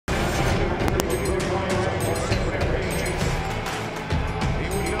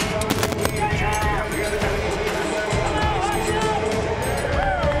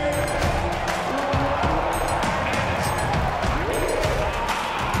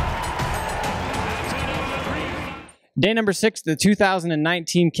Day number 6, the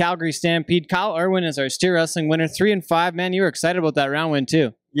 2019 Calgary Stampede. Kyle Irwin is our steer wrestling winner, 3-5. Man, you were excited about that round win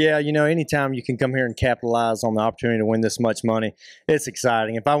too. Yeah, you know, anytime you can come here and capitalize on the opportunity to win this much money, it's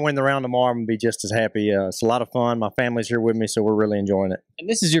exciting. If I win the round tomorrow, I'm going to be just as happy. It's a lot of fun. My family's here with me, so we're really enjoying it. And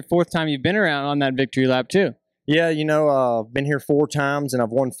this is your 4th time you've been around on that victory lap too. Yeah, you know, I've been here 4 times, and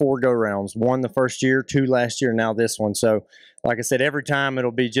I've won 4 go-rounds. 1 the first year, 2 last year, and now this one. So, like I said, every time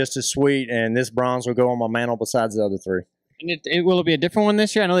it'll be just as sweet, and this bronze will go on my mantle besides the other 3. And will it be a different one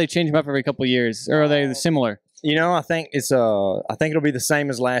this year? I know they change them up every couple of years, or are they similar? You know, I think it'll be the same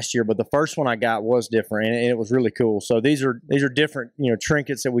as last year, but the first one I got was different, and it was really cool. So these are different, you know,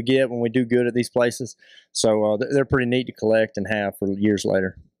 trinkets that we get when we do good at these places. So they're pretty neat to collect and have for years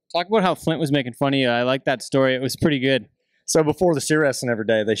later. Talk about how Flint was making fun of you. I like that story. It was pretty good. So before the steer wrestling every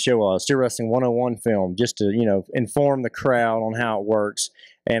day, they show a steer wrestling 101 film just to, you know, inform the crowd on how it works.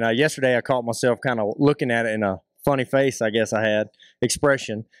 And yesterday I caught myself kind of looking at it in a funny face, I guess I had,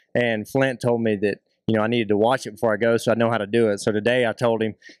 expression. And Flint told me that, you know, I needed to watch it before I go so I know how to do it. So today I told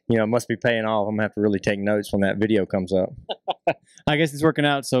him, you know, it must be paying off. I'm going to have to really take notes when that video comes up. I guess it's working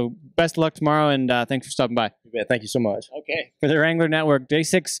out. So best of luck tomorrow, and thanks for stopping by. You bet. Thank you so much. Okay. For the Wrangler Network, Day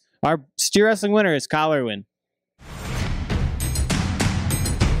 6, our steer wrestling winner is Kyle Irwin.